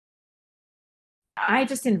I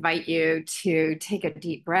just invite you to take a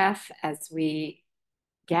deep breath as we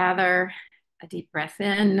gather, a deep breath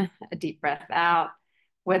in, a deep breath out,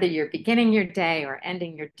 whether you're beginning your day or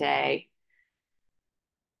ending your day.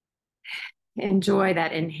 Enjoy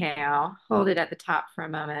that inhale, hold it at the top for a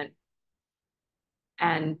moment,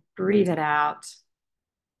 and breathe it out.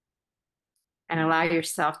 And allow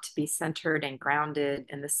yourself to be centered and grounded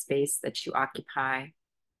in the space that you occupy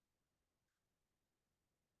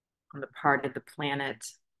on the part of the planet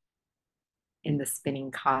in the spinning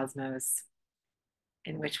cosmos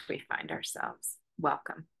in which we find ourselves.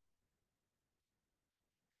 Welcome.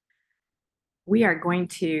 We are going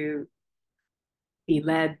to be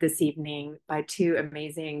led this evening by two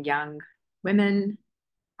amazing young women,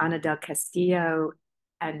 Ana del Castillo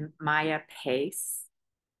and Maya Pace,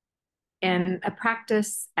 in a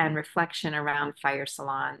practice and reflection around fire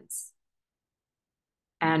salons.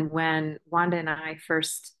 And when Wanda and I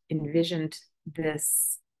first envisioned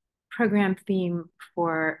this program theme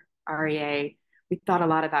for REA, we thought a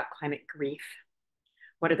lot about climate grief.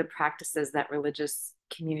 What are the practices that religious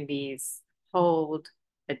communities hold,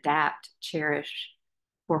 adapt, cherish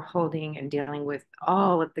for holding and dealing with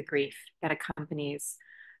all of the grief that accompanies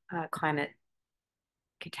climate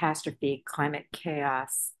catastrophe, climate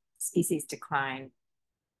chaos, species decline,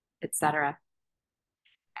 etc.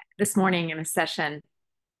 This morning in a session,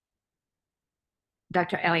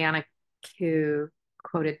 Dr. Eliana Koo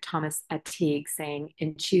quoted Thomas Attig saying,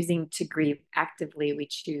 "In choosing to grieve actively, we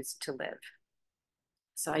choose to live."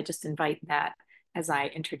 So I just invite that as I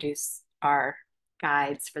introduce our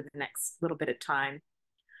guides for the next little bit of time.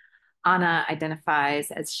 Ana identifies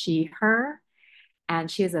as she, her, and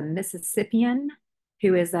she is a Mississippian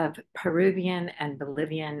who is of Peruvian and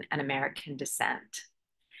Bolivian and American descent.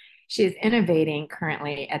 She is innovating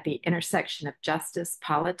currently at the intersection of justice,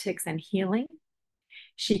 politics, and healing.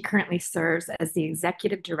 She currently serves as the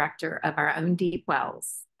executive director of Our Own Deep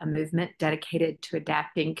Wells, a movement dedicated to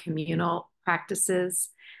adapting communal practices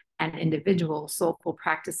and individual soulful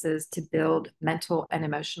practices to build mental and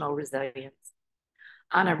emotional resilience.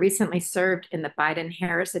 Ana recently served in the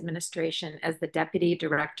Biden-Harris administration as the Deputy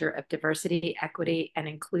Director of Diversity, Equity, and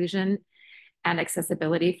Inclusion and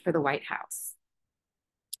Accessibility for the White House.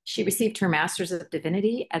 She received her Master's of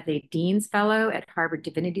Divinity as a Dean's Fellow at Harvard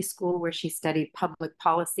Divinity School, where she studied public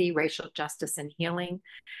policy, racial justice, and healing,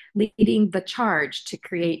 leading the charge to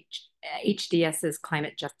create HDS's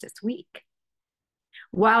Climate Justice Week.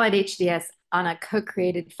 While at HDS, Ana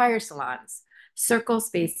co-created Fire Salons, circle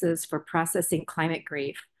spaces for processing climate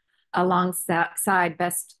grief, alongside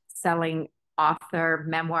best-selling author,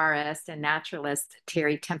 memoirist, and naturalist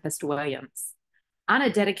Terry Tempest Williams. Ana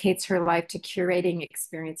dedicates her life to curating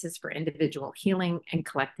experiences for individual healing and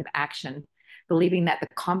collective action, believing that the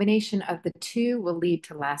combination of the two will lead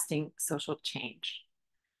to lasting social change.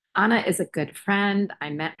 Ana is a good friend. I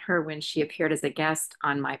met her when she appeared as a guest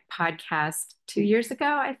on my podcast 2 years ago,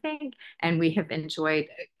 I think, and we have enjoyed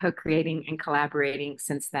co-creating and collaborating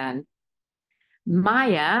since then.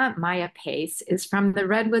 Maya Pace, is from the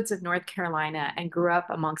Redwoods of North Carolina and grew up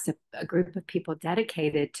amongst a group of people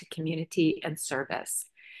dedicated to community and service.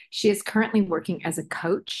 She is currently working as a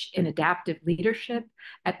coach in adaptive leadership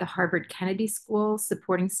at the Harvard Kennedy School,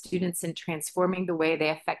 supporting students in transforming the way they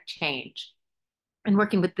affect change, and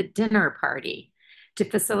working with the Dinner Party to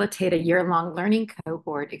facilitate a year-long learning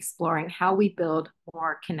cohort exploring how we build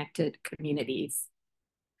more connected communities.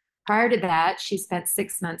 Prior to that, she spent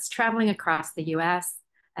 6 months traveling across the US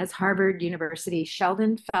as Harvard University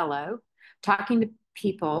Sheldon Fellow, talking to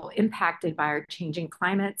people impacted by our changing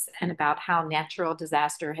climates and about how natural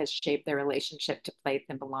disaster has shaped their relationship to place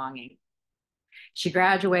and belonging. She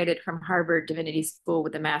graduated from Harvard Divinity School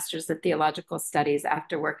with a Master's of Theological Studies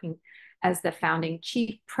after working as the founding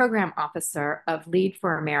chief program officer of Lead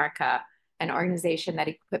for America, an organization that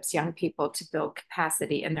equips young people to build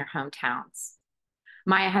capacity in their hometowns.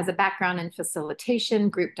 Maya has a background in facilitation,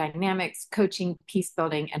 group dynamics, coaching, peace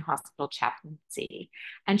building, and hospital chaplaincy.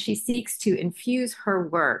 And she seeks to infuse her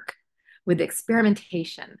work with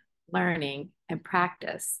experimentation, learning, and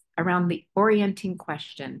practice around the orienting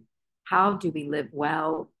question, how do we live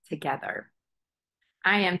well together?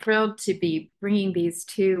 I am thrilled to be bringing these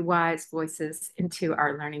two wise voices into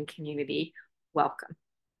our learning community. Welcome.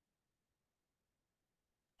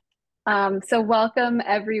 So welcome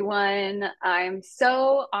everyone. I'm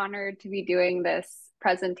so honored to be doing this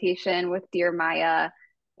presentation with dear Maya.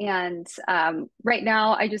 And right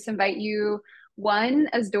now I just invite you, one,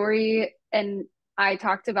 as Dory and I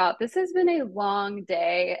talked about, this has been a long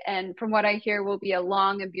day, and from what I hear will be a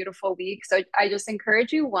long and beautiful week. So I just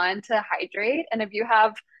encourage you, one, to hydrate. And if you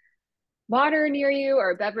have water near you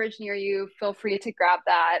or a beverage near you, feel free to grab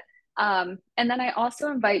that. And then I also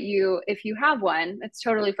invite you, if you have one, it's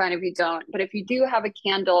totally fine if you don't, but if you do have a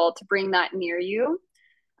candle, to bring that near you,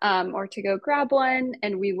 or to go grab one,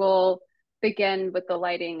 and we will begin with the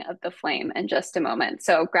lighting of the flame in just a moment.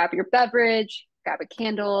 So grab your beverage, grab a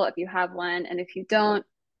candle if you have one, and if you don't,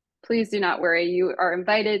 please do not worry. You are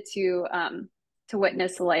invited to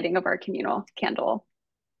witness the lighting of our communal candle.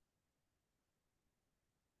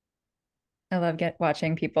 I love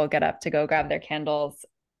watching people get up to go grab their candles.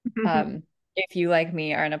 If you, like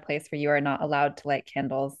me, are in a place where you are not allowed to light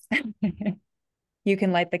candles, you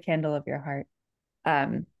can light the candle of your heart.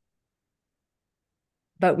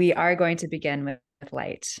 But we are going to begin with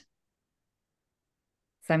light.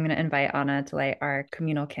 So I'm going to invite Anna to light our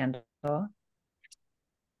communal candle.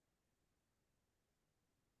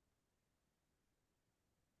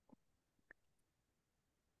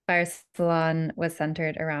 Fire Salon was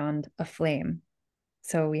centered around a flame.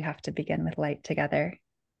 So we have to begin with light together.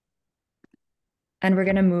 And we're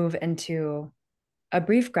going to move into a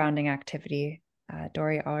brief grounding activity.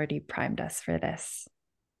 Dory already primed us for this.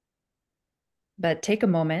 But take a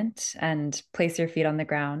moment and place your feet on the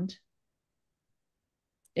ground.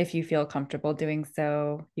 If you feel comfortable doing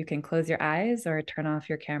so, you can close your eyes or turn off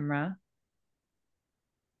your camera.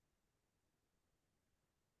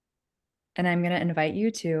 And I'm going to invite you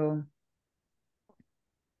to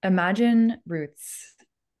imagine roots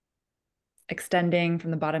extending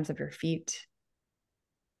from the bottoms of your feet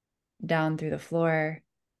down through the floor,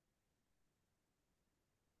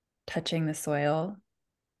 touching the soil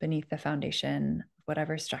beneath the foundation of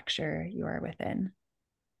whatever structure you are within.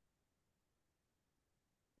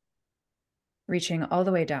 Reaching all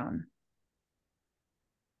the way down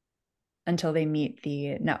until they meet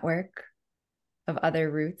the network of other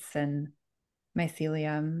roots and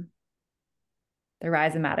mycelium, the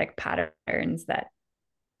rhizomatic patterns that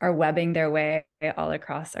are webbing their way all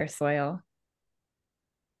across our soil.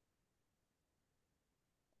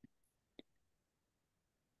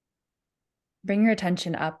 Bring your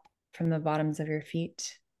attention up from the bottoms of your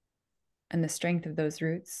feet and the strength of those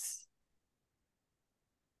roots,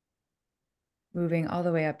 moving all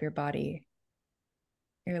the way up your body,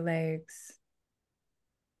 your legs,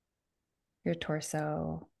 your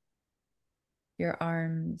torso, your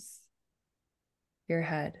arms, your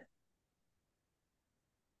head.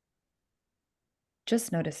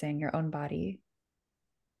 Just noticing your own body,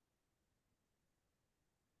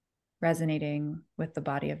 resonating with the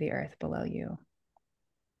body of the earth below you.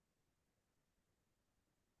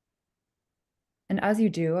 And as you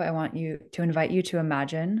do, I want to invite you to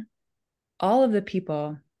imagine all of the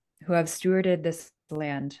people who have stewarded this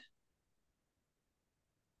land,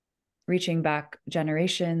 reaching back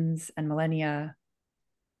generations and millennia,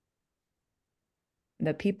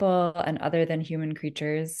 the people and other than human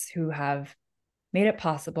creatures who have made it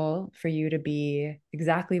possible for you to be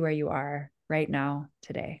exactly where you are right now,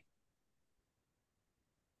 today.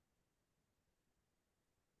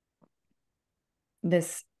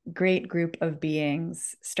 This great group of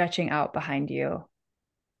beings stretching out behind you,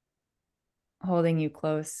 holding you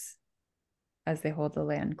close as they hold the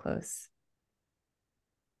land close.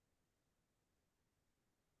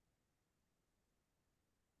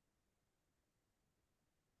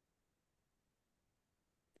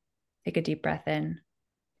 Take a deep breath in.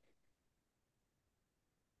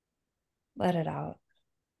 Let it out.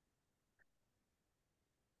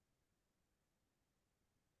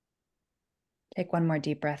 Take one more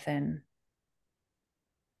deep breath in.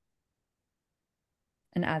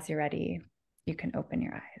 And as you're ready, you can open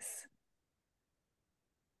your eyes.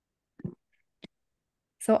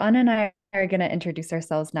 So Anna and I are going to introduce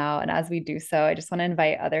ourselves now. And as we do so, I just want to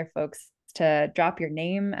invite other folks to drop your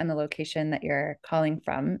name and the location that you're calling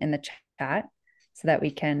from in the chat so that we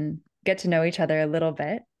can get to know each other a little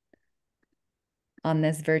bit on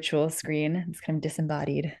this virtual screen. It's kind of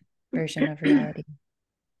disembodied version of reality.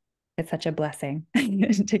 It's such a blessing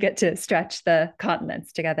to get to stretch the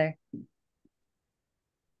continents together.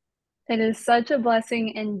 It is such a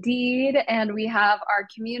blessing indeed. And we have our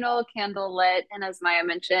communal candle lit. And as Maya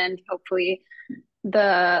mentioned, hopefully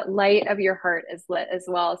the light of your heart is lit as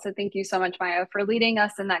well. So thank you so much, Maya, for leading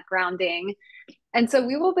us in that grounding. And so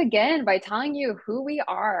we will begin by telling you who we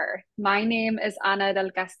are. My name is Ana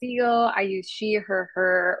del Castillo. I use she,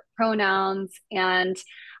 her pronouns, and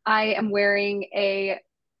I am wearing a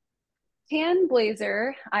tan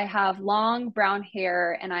blazer. I have long brown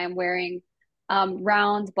hair, and I am wearing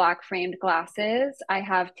round black framed glasses. I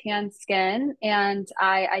have tan skin, and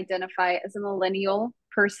I identify as a millennial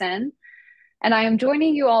person. And I am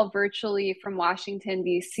joining you all virtually from Washington,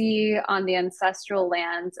 D.C. on the ancestral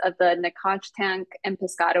lands of the Nacotchtank and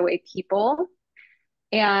Piscataway people.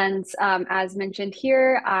 And as mentioned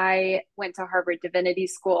here, I went to Harvard Divinity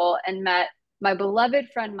School and met my beloved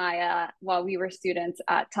friend Maya while we were students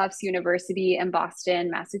at Tufts University in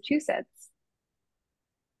Boston, Massachusetts.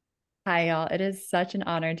 Hi, y'all. It is such an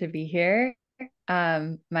honor to be here.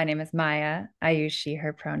 My name is Maya. I use she,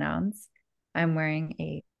 her pronouns. I'm wearing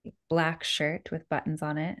a black shirt with buttons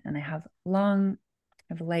on it, and I have long,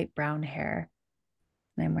 light brown hair.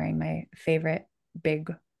 And I'm wearing my favorite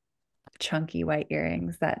big, chunky white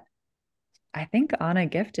earrings that I think Anna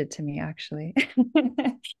gifted to me, actually.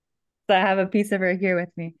 So I have a piece of her here with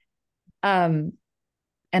me. And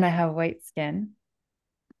I have white skin.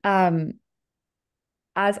 As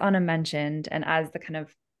Anna mentioned, and as the kind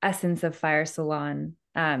of essence of Fire Salon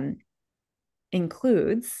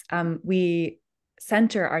includes, we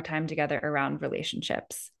center our time together around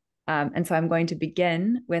relationships. And so I'm going to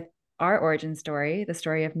begin with our origin story, the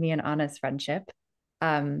story of me and Anna's friendship.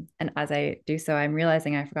 And as I do so, I'm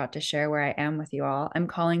realizing I forgot to share where I am with you all. I'm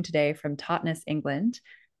calling today from Totnes, England,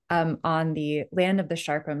 on the land of the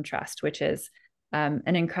Sharpham Trust, which is an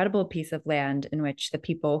incredible piece of land in which the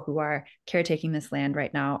people who are caretaking this land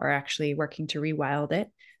right now are actually working to rewild it.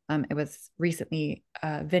 It was recently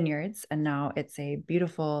vineyards, and now it's a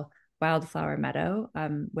beautiful wildflower meadow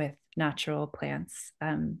with natural plants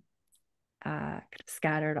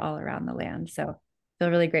scattered all around the land. So I feel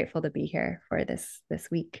really grateful to be here for this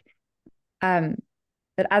week.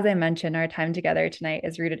 But as I mentioned, our time together tonight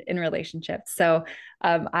is rooted in relationships. So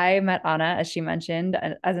I met Anna, as she mentioned,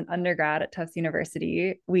 as an undergrad at Tufts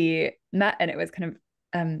University. We met and it was kind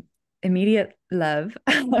of immediate love.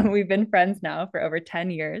 We've been friends now for over 10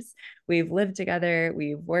 years. We've lived together,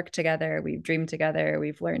 we've worked together, we've dreamed together,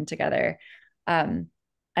 we've learned together. And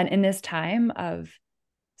in this time of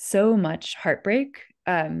so much heartbreak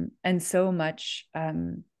and so much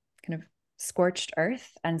kind of scorched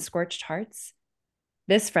earth and scorched hearts,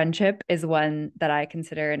 this friendship is one that I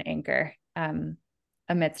consider an anchor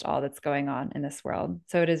amidst all that's going on in this world.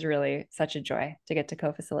 So it is really such a joy to get to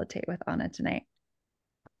co-facilitate with Anna tonight.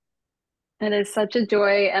 It is such a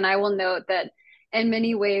joy. And I will note that in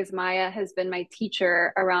many ways, Maya has been my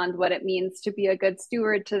teacher around what it means to be a good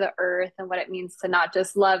steward to the earth and what it means to not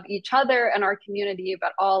just love each other and our community,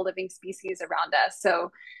 but all living species around us.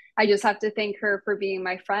 So I just have to thank her for being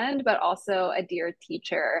my friend, but also a dear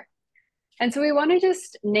teacher. And so we want to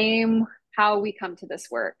just name how we come to this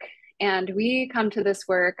work. And we come to this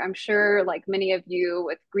work, I'm sure, like many of you,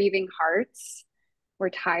 with grieving hearts. We're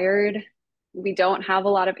tired. We don't have a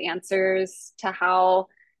lot of answers to how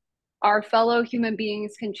our fellow human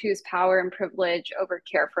beings can choose power and privilege over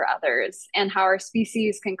care for others, and how our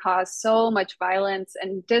species can cause so much violence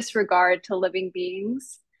and disregard to living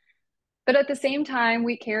beings. But at the same time,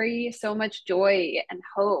 we carry so much joy and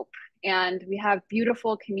hope, and we have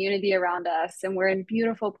beautiful community around us, and we're in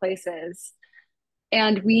beautiful places.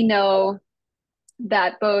 And we know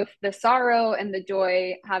that both the sorrow and the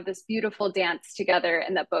joy have this beautiful dance together,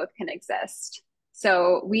 and that both can exist.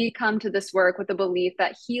 So we come to this work with the belief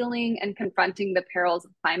that healing and confronting the perils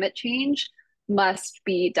of climate change must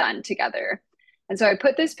be done together. And so I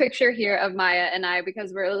put this picture here of Maya and I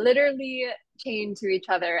because we're literally chained to each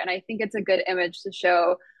other. And I think it's a good image to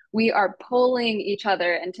show we are pulling each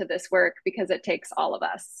other into this work because it takes all of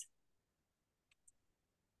us.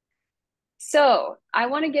 So I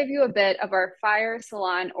want to give you a bit of our Fire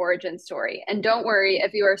Salon origin story. And don't worry,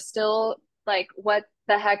 if you are still like, what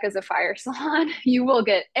the heck is a fire salon? You will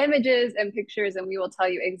get images and pictures, and we will tell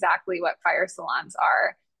you exactly what fire salons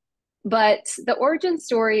are. But the origin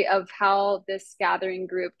story of how this gathering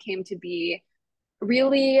group came to be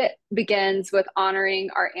really begins with honoring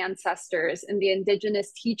our ancestors and the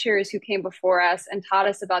indigenous teachers who came before us and taught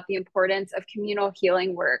us about the importance of communal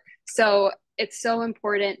healing work. So it's so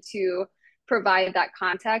important to provide that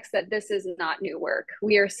context that this is not new work.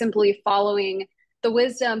 We are simply following the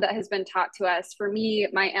wisdom that has been taught to us. For me,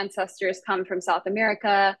 my ancestors come from South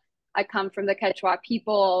America. I come from the Quechua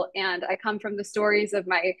people, and I come from the stories of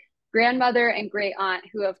my grandmother and great aunt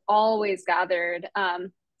who have always gathered,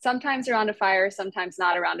 sometimes around a fire, sometimes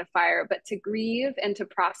not around a fire, but to grieve and to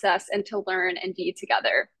process and to learn and be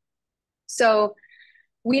together. So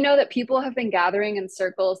we know that people have been gathering in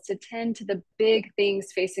circles to tend to the big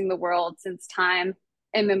things facing the world since time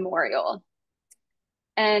immemorial.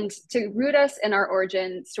 And to root us in our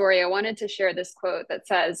origin story, I wanted to share this quote that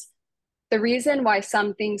says, "The reason why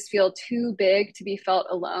some things feel too big to be felt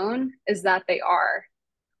alone is that they are.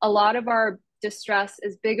 A lot of our distress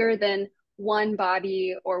is bigger than one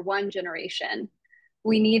body or one generation.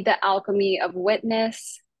 We need the alchemy of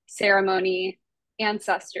witness, ceremony,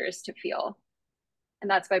 ancestors to feel. And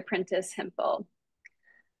that's by Prentice Hemphill.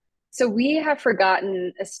 So we have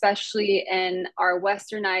forgotten, especially in our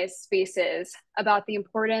westernized spaces, about the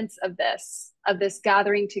importance of this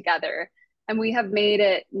gathering together. And we have made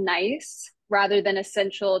it nice rather than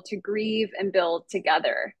essential to grieve and build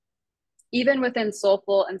together. Even within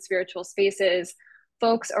soulful and spiritual spaces,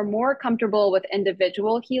 folks are more comfortable with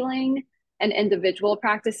individual healing and individual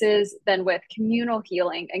practices than with communal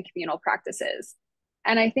healing and communal practices.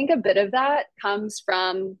 And I think a bit of that comes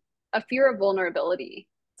from a fear of vulnerability.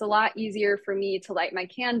 It's a lot easier for me to light my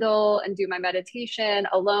candle and do my meditation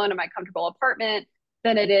alone in my comfortable apartment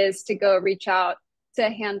than it is to go reach out to a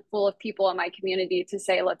handful of people in my community to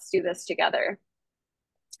say, let's do this together.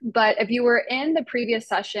 But if you were in the previous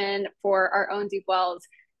session for our own Deep Wells,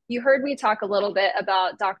 you heard me talk a little bit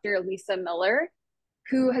about Dr. Lisa Miller,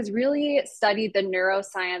 who has really studied the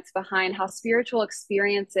neuroscience behind how spiritual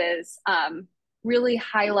experiences really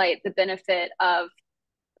highlight the benefit of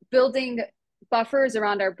building buffers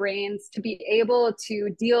around our brains to be able to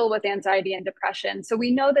deal with anxiety and depression. So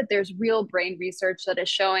we know that there's real brain research that is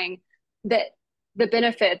showing that the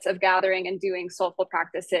benefits of gathering and doing soulful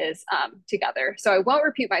practices together. So I won't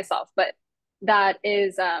repeat myself, but that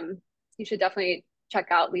is, you should definitely check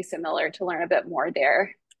out Lisa Miller to learn a bit more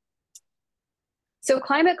there. So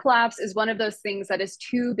climate collapse is one of those things that is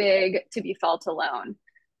too big to be felt alone.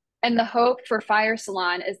 And the hope for Fire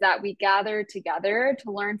Salon is that we gather together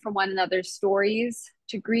to learn from one another's stories,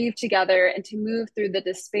 to grieve together, and to move through the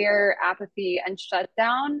despair, apathy, and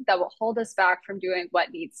shutdown that will hold us back from doing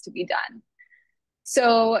what needs to be done.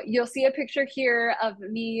 So you'll see a picture here of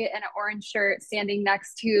me in an orange shirt standing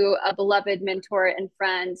next to a beloved mentor and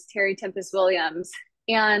friend, Terry Tempest Williams.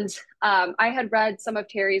 And I had read some of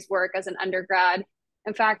Terry's work as an undergrad.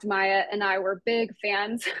 In fact, Maya and I were big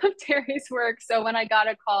fans of Terry's work. So when I got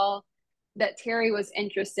a call that Terry was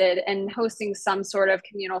interested in hosting some sort of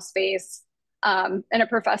communal space, and a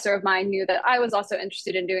professor of mine knew that I was also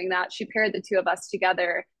interested in doing that, she paired the two of us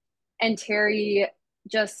together. And Terry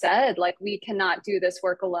just said, like, we cannot do this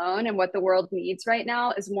work alone. And what the world needs right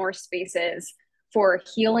now is more spaces for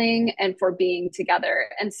healing and for being together.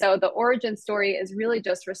 And so the origin story is really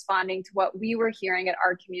just responding to what we were hearing at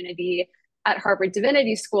our community at Harvard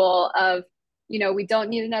Divinity School of, you know, we don't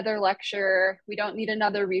need another lecture. We don't need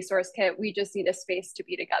another resource kit. We just need a space to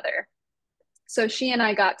be together. So she and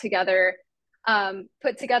I got together,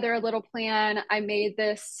 put together a little plan. I made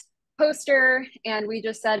this poster and we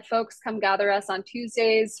just said, folks, come gather us on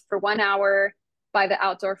Tuesdays for 1 hour by the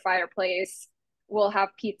outdoor fireplace. We'll have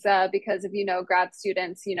pizza because if you know grad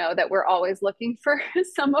students, you know that we're always looking for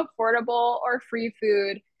some affordable or free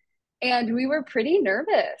food. And we were pretty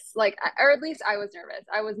nervous, like, or at least I was nervous.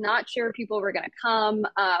 I was not sure people were going to come.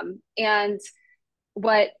 And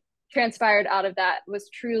what transpired out of that was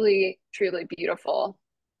truly, truly beautiful.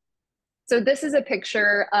 So this is a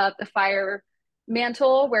picture of the fire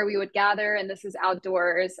mantle where we would gather, and this is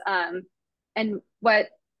outdoors. And what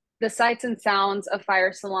the sights and sounds of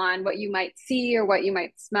Fire Salon, what you might see or what you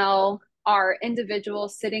might smell are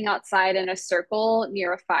individuals sitting outside in a circle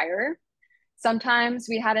near a fire. Sometimes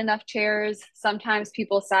we had enough chairs. Sometimes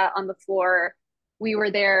people sat on the floor. We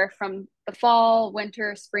were there from the fall,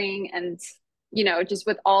 winter, spring, and, you know, just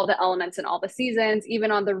with all the elements and all the seasons.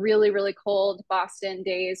 Even on the really, really cold Boston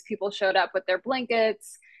days, people showed up with their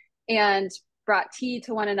blankets and brought tea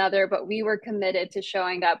to one another, but we were committed to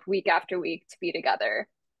showing up week after week to be together.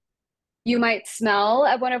 You might smell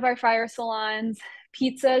at one of our fire salons,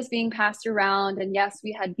 pizzas being passed around. And yes,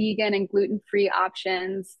 we had vegan and gluten-free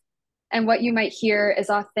options. And what you might hear is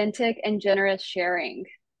authentic and generous sharing.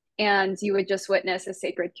 And you would just witness a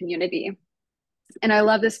sacred community. And I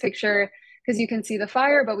love this picture because you can see the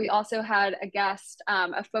fire, but we also had a guest,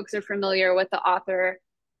 if folks are familiar with the author,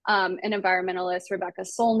 an environmentalist, Rebecca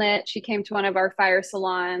Solnit. She came to one of our fire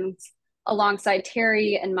salons alongside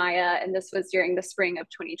Terry and Maya, and this was during the spring of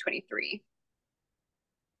 2023.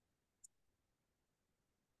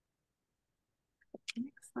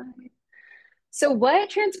 Next slide. So what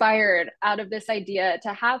transpired out of this idea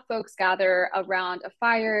to have folks gather around a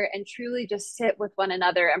fire and truly just sit with one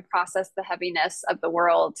another and process the heaviness of the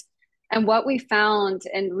world? And what we found,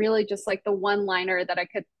 and really just like the one-liner that I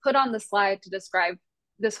could put on the slide to describe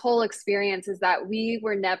this whole experience, is that we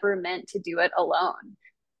were never meant to do it alone.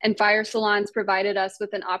 And fire salons provided us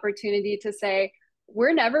with an opportunity to say,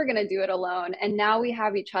 we're never going to do it alone. And now we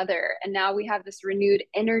have each other. And now we have this renewed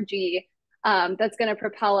energy that's going to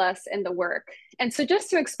propel us in the work. And so just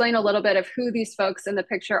to explain a little bit of who these folks in the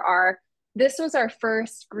picture are, this was our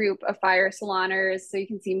first group of fire saloners. So you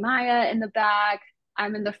can see Maya in the back.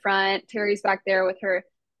 I'm in the front. Terry's back there with her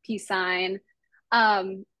peace sign.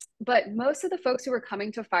 But most of the folks who were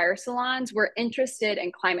coming to Fire Salons were interested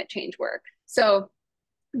in climate change work. So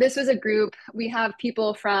this was a group. We have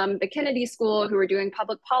people from the Kennedy School who were doing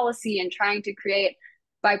public policy and trying to create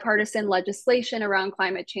bipartisan legislation around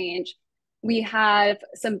climate change. We have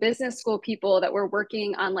some business school people that were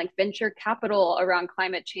working on like venture capital around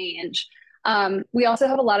climate change. We also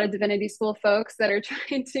have a lot of Divinity School folks that are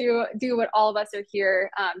trying to do what all of us are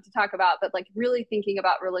here to talk about, but like really thinking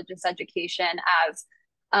about religious education as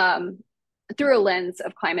through a lens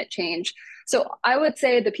of climate change. So I would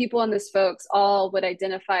say the people in this folks all would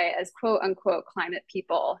identify as quote unquote climate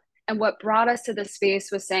people. And what brought us to this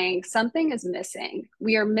space was saying something is missing.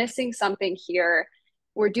 We are missing something here.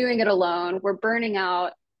 We're doing it alone. We're burning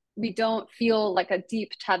out. We don't feel like a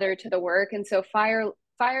deep tether to the work. And so Fire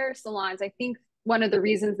Salons, I think one of the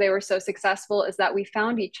reasons they were so successful is that we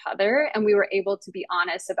found each other and we were able to be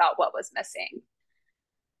honest about what was missing.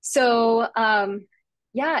 So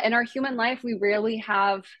yeah, in our human life, we rarely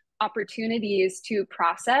have opportunities to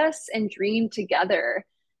process and dream together.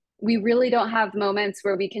 We really don't have moments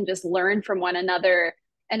where we can just learn from one another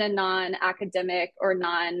in a non-academic or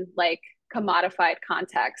non-like commodified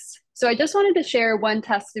context. So I just wanted to share one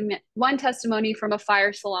testimony from a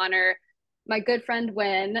Fire Saloner, my good friend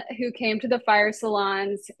Wynn, who came to the Fire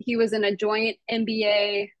Salons. He was in a joint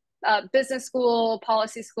MBA business school,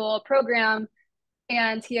 policy school program,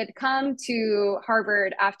 and he had come to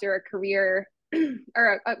Harvard after a career,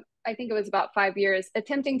 or I think it was about 5 years,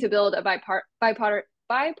 attempting to build a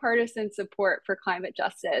bipartisan support for climate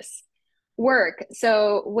justice work.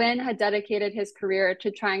 So Wynn had dedicated his career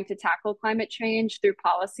to trying to tackle climate change through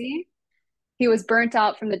policy. He was burnt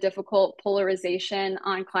out from the difficult polarization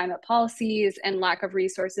on climate policies and lack of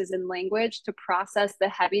resources and language to process the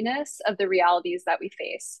heaviness of the realities that we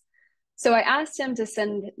face. So I asked him to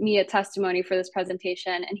send me a testimony for this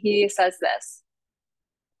presentation, and he says this: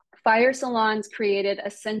 Fire Salons created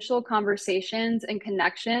essential conversations and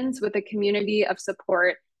connections with a community of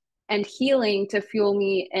support and healing to fuel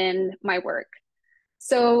me in my work.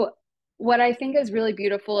 So what I think is really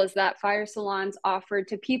beautiful is that Fire Salons offered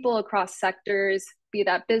to people across sectors, be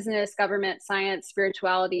that business, government, science,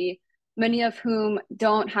 spirituality, many of whom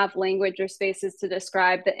don't have language or spaces to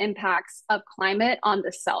describe the impacts of climate on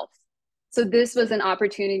the self. So this was an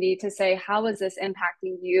opportunity to say, how is this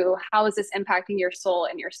impacting you? How is this impacting your soul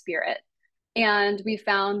and your spirit? And we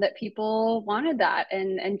found that people wanted that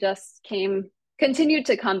and just continued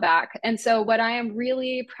to come back. And so what I am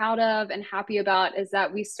really proud of and happy about is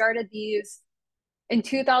that we started these in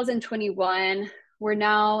 2021. We're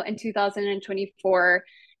now in 2024,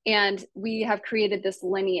 and we have created this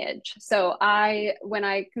lineage. So when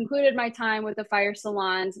I concluded my time with the Fire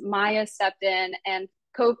Salons, Maya stepped in and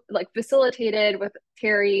facilitated with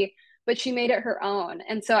Terry, but she made it her own.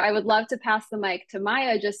 And so I would love to pass the mic to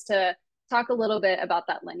Maya just to talk a little bit about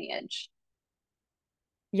that lineage.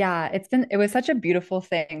 Yeah, it was such a beautiful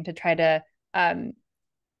thing to try to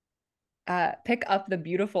pick up the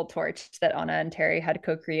beautiful torch that Anna and Terry had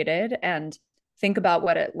co-created and think about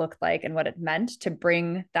what it looked like and what it meant to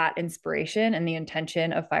bring that inspiration and the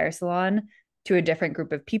intention of Fire Salon to a different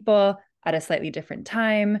group of people at a slightly different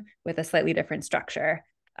time with a slightly different structure.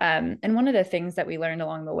 And one of the things that we learned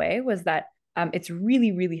along the way was that it's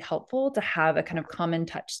really, really helpful to have a kind of common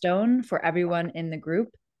touchstone for everyone in the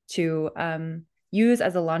group to use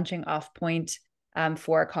as a launching off point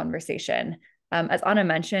for a conversation. As Anna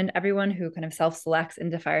mentioned, everyone who kind of self-selects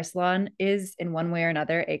into Fire Salon is in one way or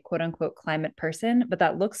another a quote unquote climate person, but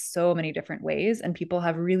that looks so many different ways. And people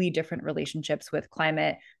have really different relationships with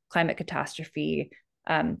climate catastrophe,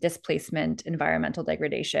 displacement, environmental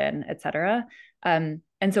degradation, et cetera. And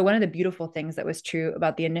so one of the beautiful things that was true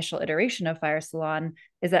about the initial iteration of Fire Salon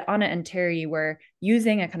is that Anna and Terry were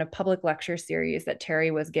using a kind of public lecture series that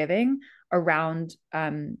Terry was giving around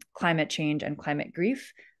climate change and climate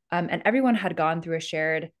grief. And everyone had gone through a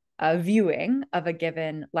shared viewing of a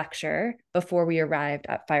given lecture before we arrived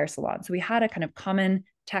at Fire Salon. So we had a kind of common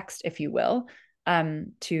text, if you will,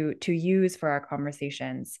 to use for our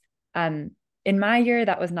conversations. In my year,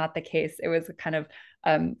 that was not the case. It was a kind of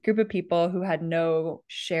group of people who had no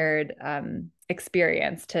shared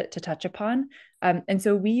experience to touch upon. And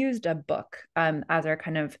so we used a book as our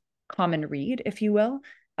kind of common read, if you will.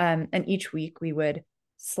 And each week we would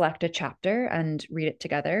select a chapter and read it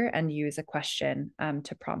together and use a question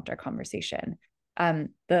to prompt our conversation.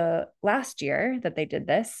 The last year that they did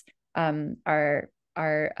this, our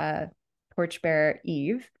torchbearer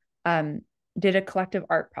Eve did a collective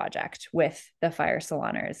art project with the Fire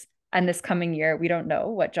Saloners. And this coming year, we don't know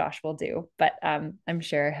what Josh will do, but I'm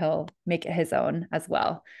sure he'll make it his own as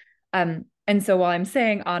well. And so while I'm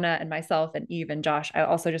saying Anna and myself and Eve and Josh, I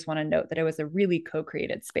also just want to note that it was a really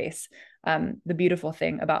co-created space. The beautiful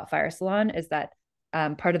thing about Fire Salon is that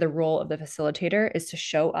part of the role of the facilitator is to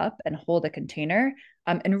show up and hold a container,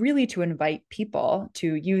 and really to invite people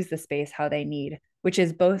to use the space how they need, which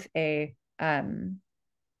is both a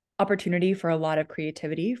opportunity for a lot of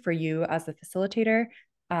creativity for you as the facilitator,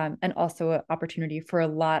 and also an opportunity for a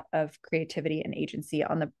lot of creativity and agency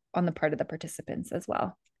on the part of the participants as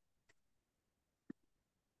well.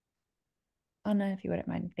 Anna, if you wouldn't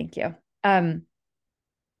mind, thank you.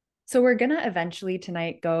 So we're going to eventually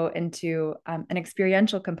tonight go into an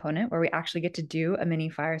experiential component where we actually get to do a mini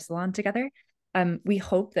fire salon together. We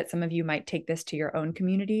hope that some of you might take this to your own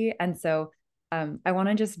community. And so I want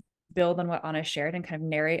to just build on what Anna shared and kind of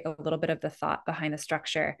narrate a little bit of the thought behind the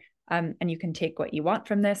structure. And you can take what you want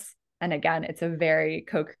from this. And again, it's a very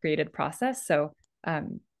co-created process. So,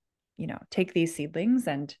 take these seedlings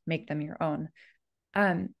and make them your own.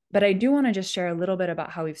 But I do want to just share a little bit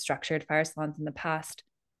about how we've structured fire salons in the past.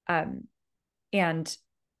 And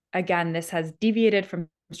again, this has deviated from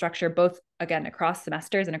structure, both again, across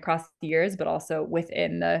semesters and across years, but also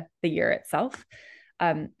within the year itself.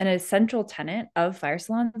 And a central tenet of fire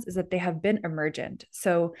salons is that they have been emergent.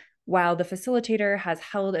 So while the facilitator has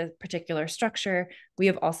held a particular structure, we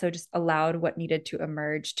have also just allowed what needed to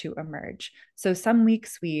emerge. So some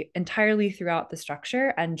weeks we entirely threw out the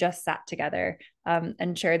structure and just sat together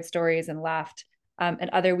and shared stories and laughed. And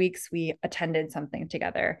other weeks we attended something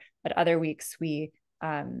together. But other weeks we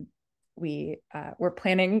were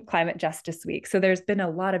planning Climate Justice Week. So there's been a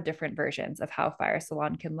lot of different versions of how Fire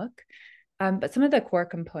Salon can look. But some of the core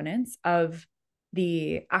components of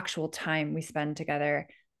the actual time we spend together,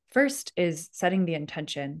 first is setting the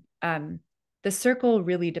intention. The circle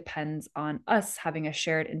really depends on us having a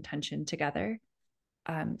shared intention together.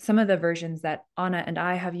 Some of the versions that Anna and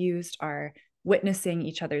I have used are witnessing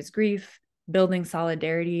each other's grief, building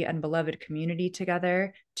solidarity and beloved community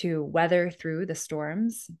together to weather through the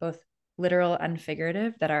storms, both literal and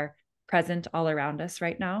figurative, that are present all around us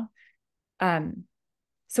right now.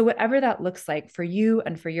 So whatever that looks like for you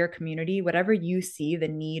and for your community, whatever you see the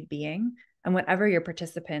need being, and whatever your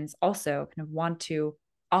participants also kind of want to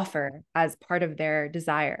offer as part of their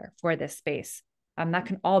desire for this space, that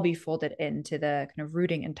can all be folded into the kind of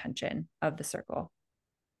rooting intention of the circle.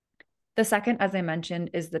 The second, as I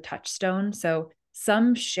mentioned, is the touchstone. So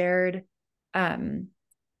some shared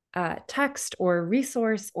text or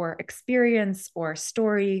resource or experience or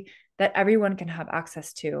story that everyone can have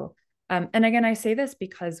access to. And again, I say this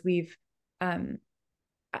because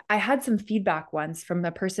I had some feedback once from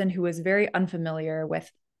a person who was very unfamiliar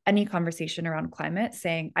with any conversation around climate,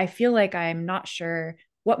 saying, I feel like I'm not sure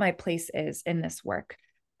what my place is in this work.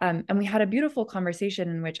 And we had a beautiful conversation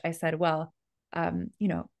in which I said, well,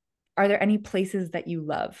 are there any places that you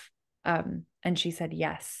love? And she said,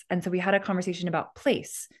 yes. And so we had a conversation about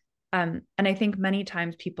place. And I think many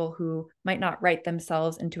times people who might not write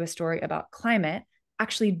themselves into a story about climate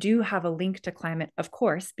actually do have a link to climate, of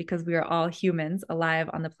course, because we are all humans alive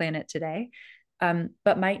on the planet today,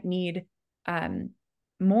 but might need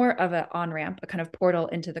more of an on-ramp, a kind of portal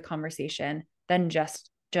into the conversation than just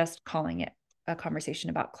calling it a conversation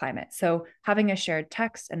about climate. So having a shared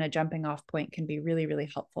text and a jumping off point can be really, really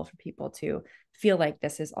helpful for people to feel like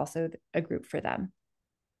this is also a group for them.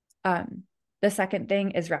 The third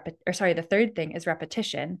thing is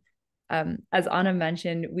repetition. As Anna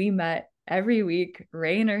mentioned, we met every week,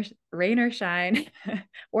 rain or shine,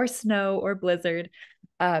 or snow or blizzard,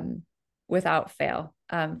 without fail,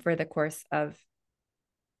 for the course of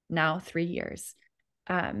now 3 years.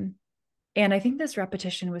 And I think this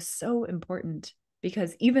repetition was so important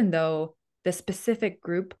because even though the specific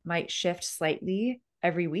group might shift slightly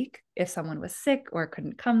every week, if someone was sick or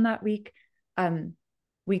couldn't come that week,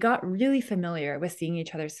 we got really familiar with seeing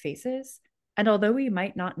each other's faces. And although we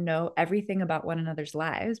might not know everything about one another's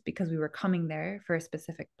lives because we were coming there for a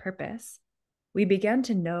specific purpose, we began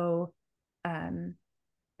to know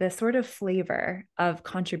the sort of flavor of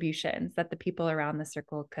contributions that the people around the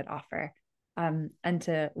circle could offer, and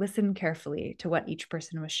to listen carefully to what each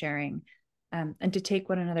person was sharing, and to take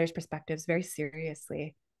one another's perspectives very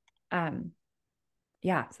seriously. So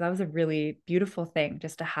that was a really beautiful thing,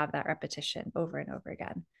 just to have that repetition over and over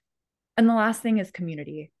again. And the last thing is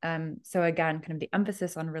community. So again, kind of the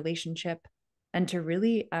emphasis on relationship and to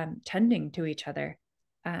really tending to each other.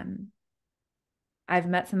 I've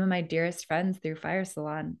met some of my dearest friends through Fire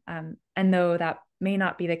Salon. And though that may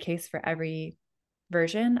not be the case for every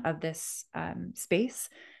version of this space,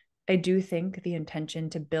 I do think the intention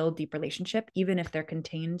to build deep relationship, even if they're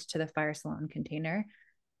contained to the Fire Salon container,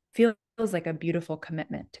 feels like a beautiful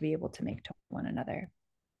commitment to be able to make to one another.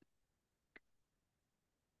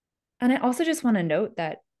 And I also just want to note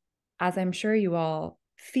that, as I'm sure you all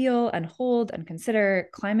feel and hold and consider,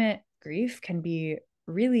 climate grief can be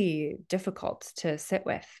really difficult to sit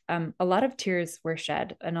with. A lot of tears were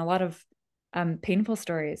shed and a lot of painful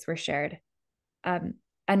stories were shared.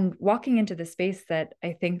 And walking into the space that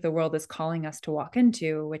I think the world is calling us to walk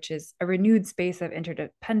into, which is a renewed space of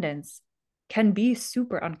interdependence, can be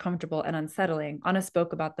super uncomfortable and unsettling. Anna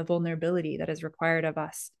spoke about the vulnerability that is required of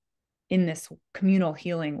us in this communal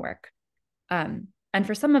healing work. And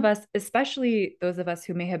for some of us, especially those of us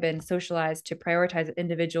who may have been socialized to prioritize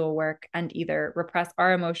individual work and either repress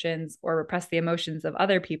our emotions or repress the emotions of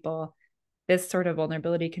other people, this sort of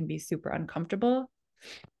vulnerability can be super uncomfortable.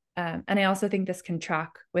 And I also think this can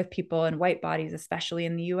track with people in white bodies, especially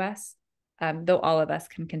in the US, though all of us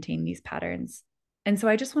can contain these patterns. And so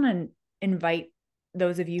I just want to invite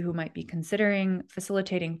those of you who might be considering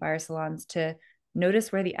facilitating fire salons to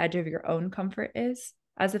notice where the edge of your own comfort is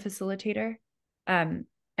as a facilitator, and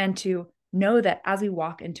to know that as we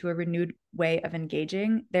walk into a renewed way of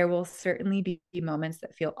engaging, there will certainly be moments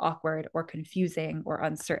that feel awkward or confusing or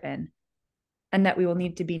uncertain, and that we will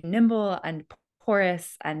need to be nimble and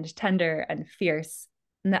porous and tender and fierce.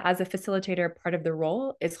 And that as a facilitator, part of the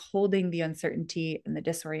role is holding the uncertainty and the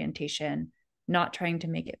disorientation, not trying to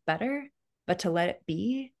make it better, but to let it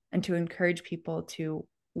be and to encourage people to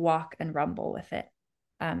walk and rumble with it,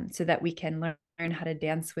 so that we can learn how to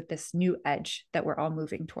dance with this new edge that we're all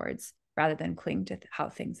moving towards, rather than cling to how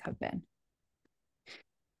things have been.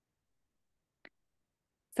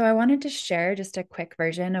 So I wanted to share just a quick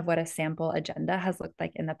version of what a sample agenda has looked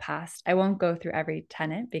like in the past. I won't go through every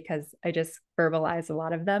tenet because I just verbalize a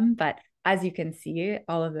lot of them, but as you can see,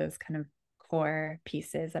 all of those kind of core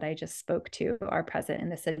pieces that I just spoke to are present in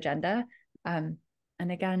this agenda. And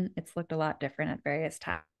again, it's looked a lot different at various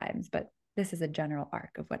times, but this is a general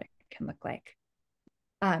arc of what it can look like.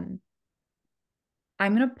 I'm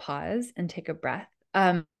going to pause and take a breath.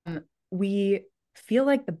 We feel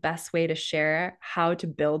like the best way to share how to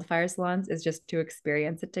build fire salons is just to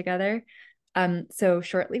experience it together. So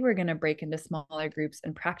shortly, we're going to break into smaller groups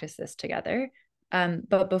and practice this together.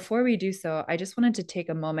 But before we do so, I just wanted to take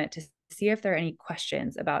a moment to see if there are any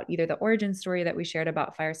questions about either the origin story that we shared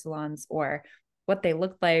about fire salons or what they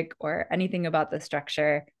look like or anything about the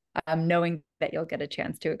structure, knowing that you'll get a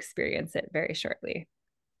chance to experience it very shortly.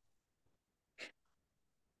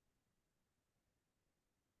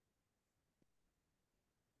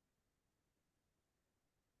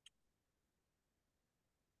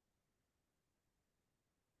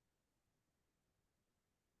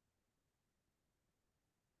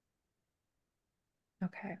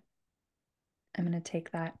 Okay. I'm going to take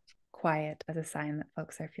that quiet as a sign that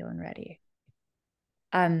folks are feeling ready.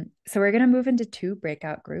 So we're going to move into 2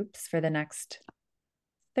 breakout groups for the next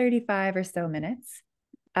 35 or so minutes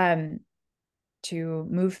to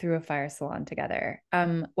move through a fire salon together.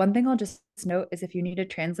 One thing I'll just note is if you need a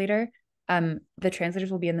translator, the translators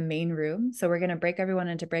will be in the main room. So we're going to break everyone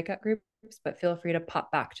into breakout groups, but feel free to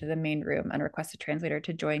pop back to the main room and request a translator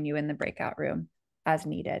to join you in the breakout room as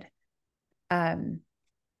needed.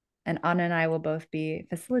 And Anna and I will both be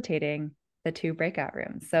facilitating the 2 breakout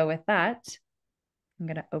rooms. So with that, I'm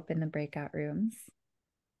going to open the breakout rooms.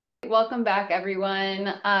 Welcome back, everyone.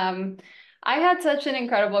 I had such an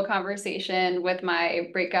incredible conversation with my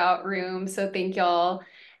breakout room, so thank y'all.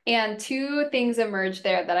 And 2 things emerged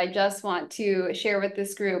there that I just want to share with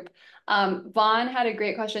this group. Vaughn had a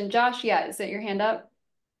great question. Josh, yeah, is it your hand up?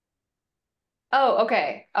 Oh,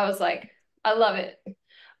 okay. I was like, I love it.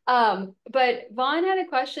 But Vaughn had a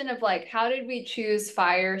question of like, how did we choose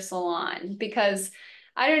Fire Salon? Because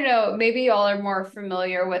I don't know, maybe y'all are more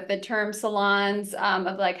familiar with the term salons,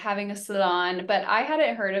 of like having a salon, but I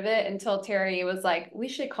hadn't heard of it until Terry was like, we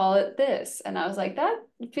should call it this. And I was like, that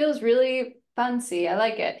feels really fancy. I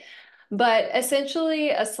like it. But essentially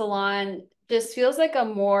a salon just feels like a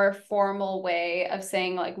more formal way of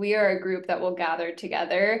saying like, we are a group that will gather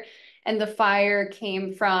together. And the fire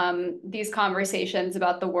came from these conversations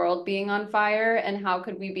about the world being on fire and how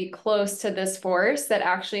could we be close to this force that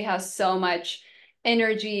actually has so much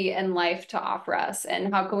energy and life to offer us,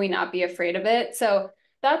 and how can we not be afraid of it? So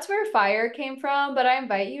that's where fire came from, but I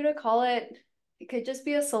invite you to call it, it could just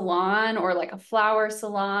be a salon or like a flower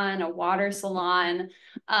salon, a water salon.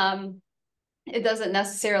 It doesn't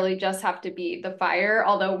necessarily just have to be the fire,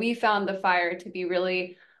 although we found the fire to be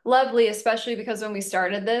really lovely, especially because when we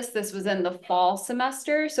started this was in the fall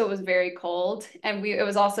semester, so it was very cold. And it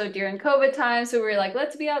was also during COVID time, so we were like,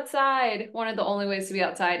 let's be outside. One of the only ways to be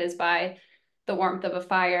outside is by the warmth of a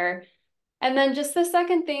fire. And then just the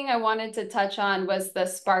second thing I wanted to touch on was the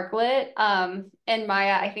sparklet. And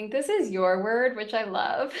Maya, I think this is your word, which I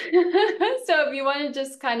love. So if you want to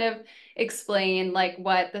just kind of explain like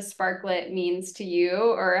what the sparklet means to you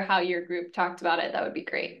or how your group talked about it, that would be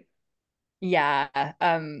great. Yeah.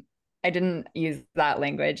 I didn't use that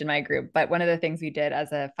language in my group, but one of the things we did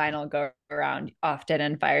as a final go around often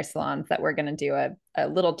in Fire Salons that we're going to do a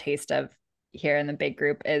little taste of here in the big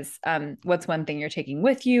group is what's one thing you're taking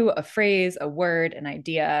with you, a phrase, a word, an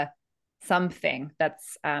idea, something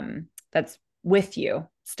that's with you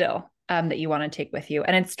still that you want to take with you.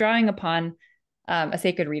 And it's drawing upon a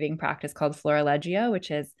sacred reading practice called Florilegia,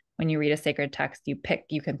 which is when you read a sacred text,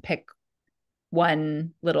 you can pick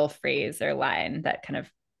one little phrase or line that kind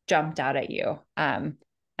of jumped out at you.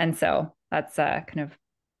 And so that's a kind of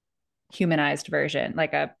humanized version,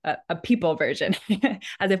 like a people version,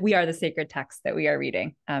 as if we are the sacred text that we are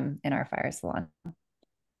reading in our fire salon.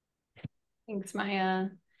 Thanks, Maya.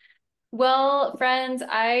 Well, friends,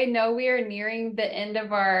 I know we are nearing the end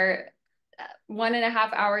of our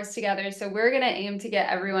 1.5 hours together. So we're going to aim to get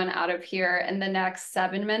everyone out of here in the next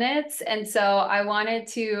 7 minutes. And so I wanted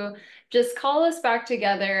to just call us back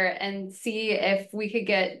together and see if we could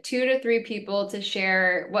get 2 to 3 people to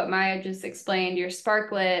share what Maya just explained, your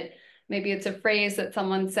sparklet. Maybe it's a phrase that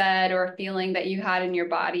someone said or a feeling that you had in your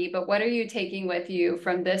body, but what are you taking with you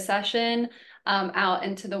from this session out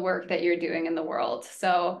into the work that you're doing in the world?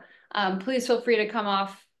 So please feel free to come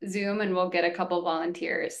off Zoom and we'll get a couple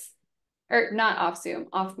volunteers. Or not off Zoom,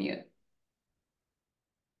 off mute.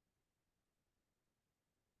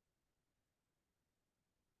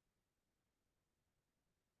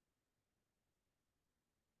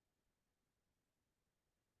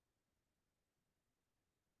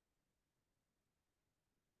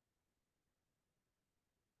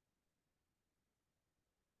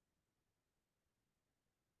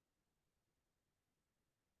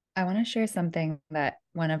 I want to share something that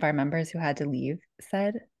one of our members who had to leave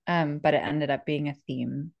said, but it ended up being a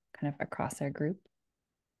theme kind of across our group.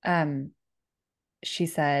 She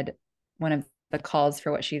said one of the calls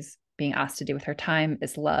for what she's being asked to do with her time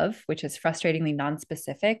is love, which is frustratingly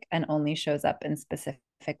non-specific and only shows up in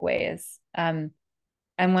specific ways. And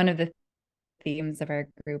one of the themes of our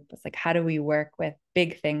group was like, how do we work with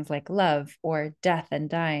big things like love or death and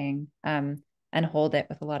dying, and hold it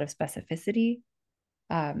with a lot of specificity,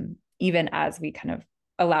 even as we kind of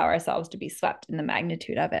allow ourselves to be swept in the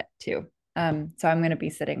magnitude of it too. So I'm going to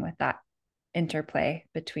be sitting with that interplay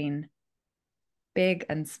between big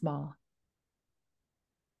and small.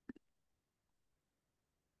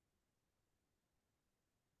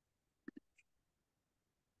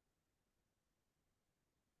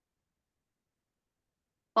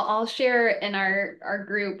 Well, I'll share in our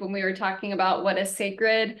group when we were talking about what is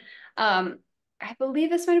sacred. I believe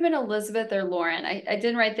this might have been Elizabeth or Lauren. I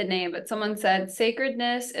didn't write the name, but someone said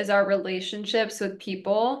sacredness is our relationships with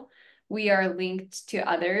people. We are linked to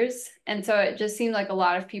others. And so it just seemed like a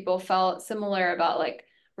lot of people felt similar about like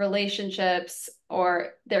relationships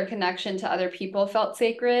or their connection to other people felt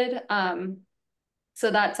sacred. So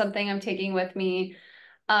that's something I'm taking with me.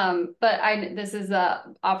 But this is the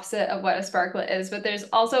opposite of what a sparklet is, but there's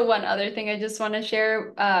also one other thing I just want to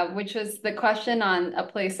share, which was the question on a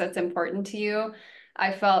place that's important to you.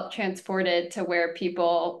 I felt transported to where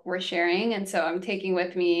people were sharing. And so I'm taking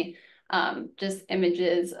with me just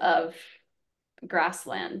images of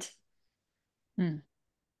grassland. Mm.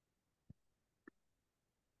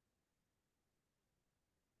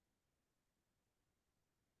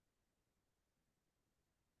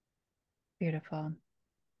 Beautiful.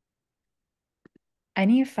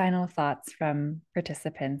 Any final thoughts from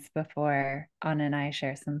participants before Anna and I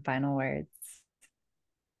share some final words?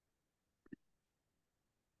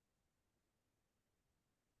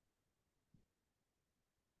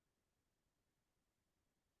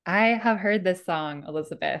 I have heard this song,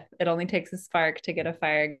 Elizabeth. It only takes a spark to get a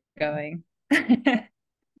fire going. I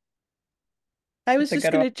was It's a just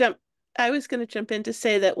good going one. to jump. I was going to jump in to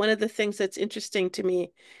say that one of the things that's interesting to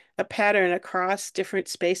me, a pattern across different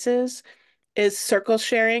spaces, is circle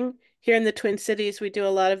sharing. Here in the Twin Cities, we do a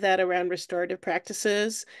lot of that around restorative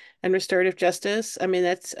practices and restorative justice. I mean,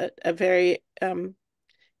 that's a very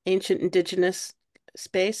ancient indigenous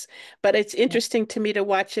space, but it's interesting to me to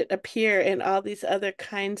watch it appear in all these other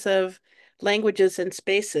kinds of languages and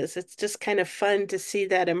spaces. It's just kind of fun to see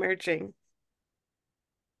that emerging.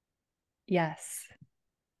 Yes.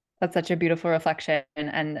 That's such a beautiful reflection.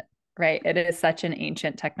 And right? It is such an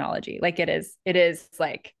ancient technology. Like it is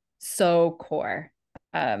like so core,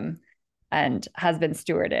 and has been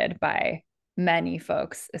stewarded by many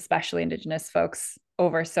folks, especially Indigenous folks,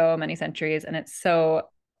 over so many centuries. And it's so,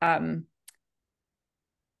 I'm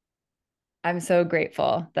so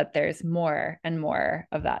grateful that there's more and more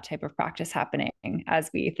of that type of practice happening as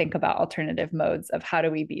we think about alternative modes of how do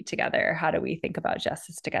we be together? How do we think about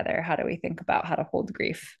justice together? How do we think about how to hold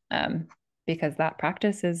grief? Because that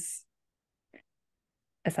practice is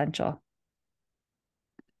essential.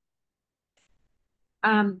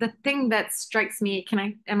 The thing that strikes me, can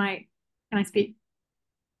I speak?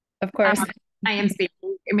 Of course. I am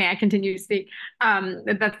speaking. May I continue to speak?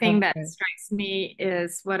 The thing that Okay. strikes me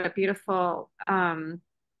is what a beautiful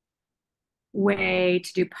way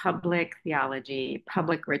to do public theology,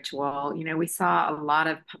 public ritual. You know, we saw a lot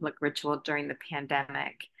of public ritual during the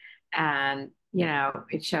pandemic, and, you know,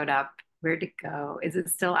 it showed up. Where'd it go? Is it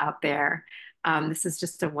still out there? This is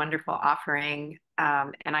just a wonderful offering.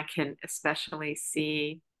 And I can especially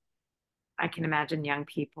see, I can imagine young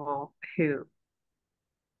people who,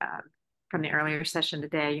 uh, from the earlier session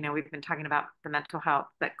today, you know, we've been talking about the mental health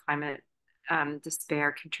that climate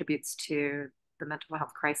despair contributes to, the mental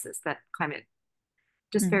health crisis that climate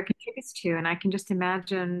despair contributes to. And I can just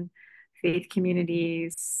imagine faith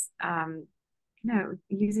communities, you know,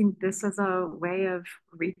 using this as a way of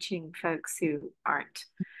reaching folks who aren't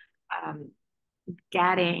um,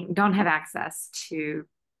 don't have access to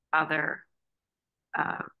other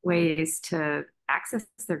ways to access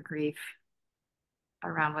their grief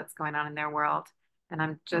around what's going on in their world. And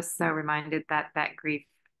I'm just so reminded that that grief,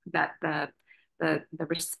 that the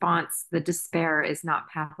response, the despair is not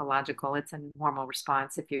pathological. It's a normal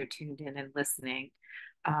response if you're tuned in and listening.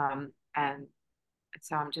 And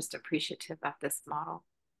so I'm just appreciative of this model.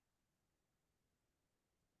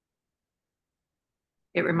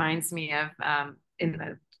 It reminds me of in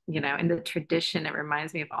the, you know, in the tradition, it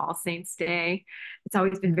reminds me of All Saints Day. It's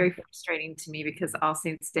always been very frustrating to me because All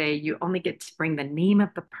Saints Day, you only get to bring the name of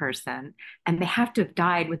the person and they have to have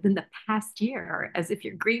died within the past year, as if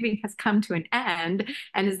your grieving has come to an end,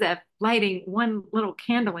 and as if lighting one little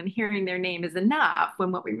candle and hearing their name is enough,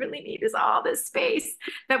 when what we really need is all this space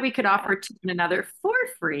that we could offer to one another for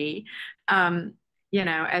free. You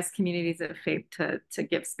know, as communities of faith, to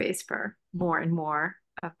give space for more and more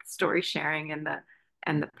of story sharing and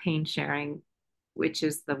the pain sharing, which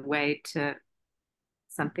is the way to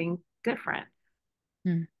something different.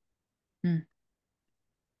 Mm. Mm.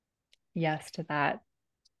 Yes to that.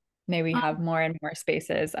 May we have more and more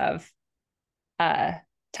spaces of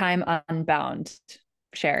time unbound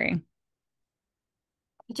sharing.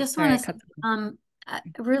 I just want to say, I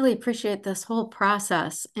really appreciate this whole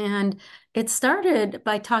process. And it started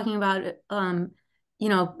by talking about, you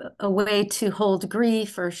know, a way to hold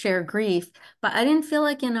grief or share grief. But I didn't feel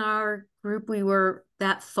like in our group we were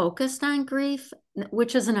that focused on grief,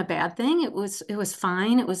 which isn't a bad thing. It was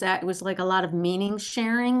fine. It was like a lot of meaning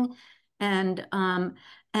sharing, and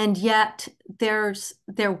yet there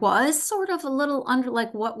was sort of a little under,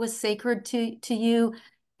 like, what was sacred to you.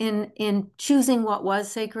 In choosing what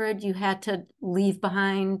was sacred, you had to leave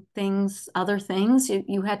behind other things.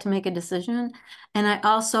 You had to make a decision. And I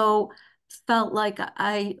also felt like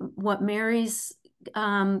what Mary's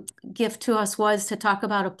gift to us was to talk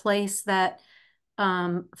about a place that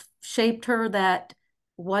shaped her, that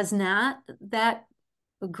was not that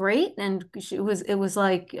great, and it was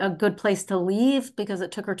like a good place to leave because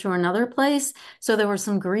it took her to another place. So there was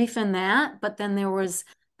some grief in that, but then there was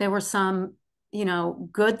some, you know,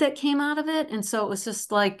 good that came out of it. And so it was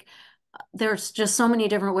just like, there's just so many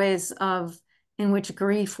different ways in which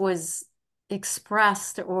grief was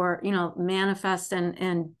expressed, or, you know, manifest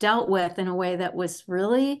and dealt with in a way that was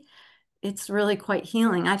really, it's really quite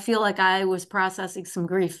healing. I feel like I was processing some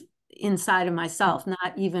grief inside of myself,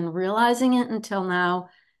 not even realizing it until now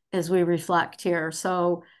as we reflect here.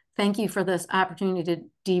 So thank you for this opportunity to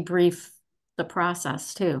debrief the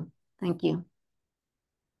process too. Thank you.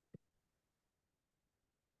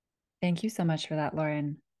 Thank you so much for that,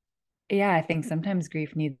 Lauren. Yeah, I think sometimes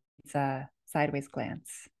grief needs a sideways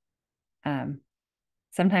glance.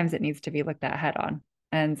 Sometimes it needs to be looked at head on,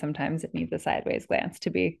 and sometimes it needs a sideways glance to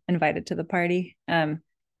be invited to the party,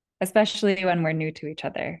 especially when we're new to each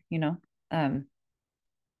other, you know,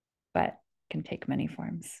 but can take many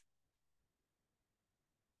forms.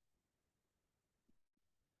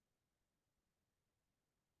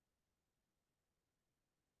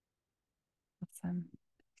 Awesome.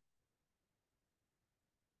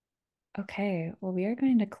 Okay, well, we are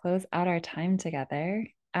going to close out our time together.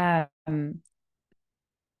 Anna, I'm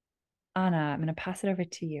going to pass it over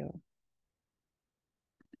to you.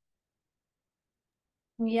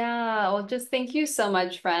 Yeah, well, just thank you so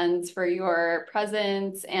much, friends, for your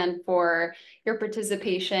presence and for your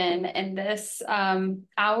participation in this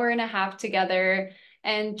hour and a half together.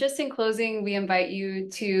 And just in closing, we invite you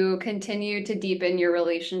to continue to deepen your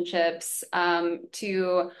relationships,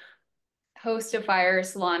 to host a fire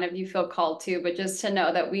salon if you feel called to, but just to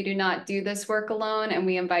know that we do not do this work alone. And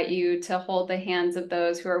we invite you to hold the hands of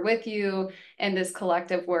those who are with you in this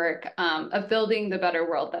collective work of building the better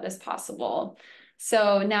world that is possible.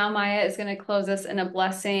 So now Maya is going to close us in a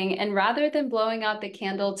blessing. And rather than blowing out the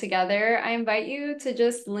candle together, I invite you to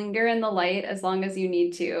just linger in the light as long as you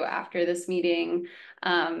need to after this meeting,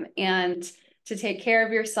 and to take care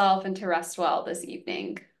of yourself and to rest well this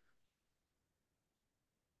evening.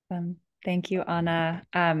 Thank you, Anna.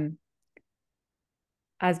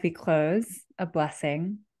 As we close, a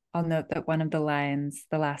blessing. I'll note that one of the lines,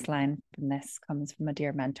 the last line from this, comes from a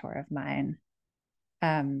dear mentor of mine.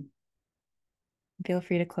 Feel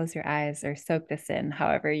free to close your eyes or soak this in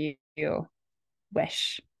however you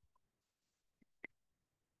wish.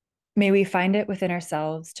 May we find it within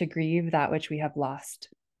ourselves to grieve that which we have lost.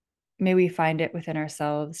 May we find it within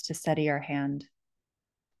ourselves to steady our hand.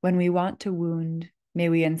 When we want to wound, may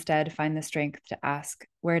we instead find the strength to ask,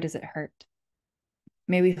 where does it hurt?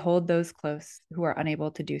 May we hold those close who are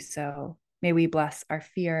unable to do so. May we bless our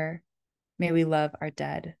fear. May we love our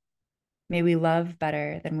dead. May we love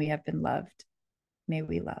better than we have been loved. May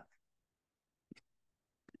we love.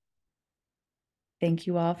 Thank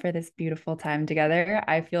you all for this beautiful time together.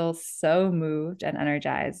 I feel so moved and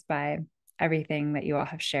energized by everything that you all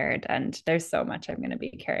have shared, and there's so much I'm going to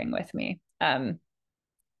be carrying with me.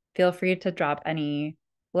 Feel free to drop any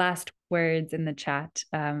last words in the chat.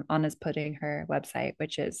 Anna's putting her website,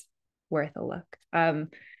 which is worth a look. And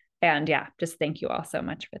yeah, just thank you all so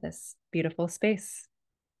much for this beautiful space.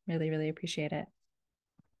 Really, really appreciate it.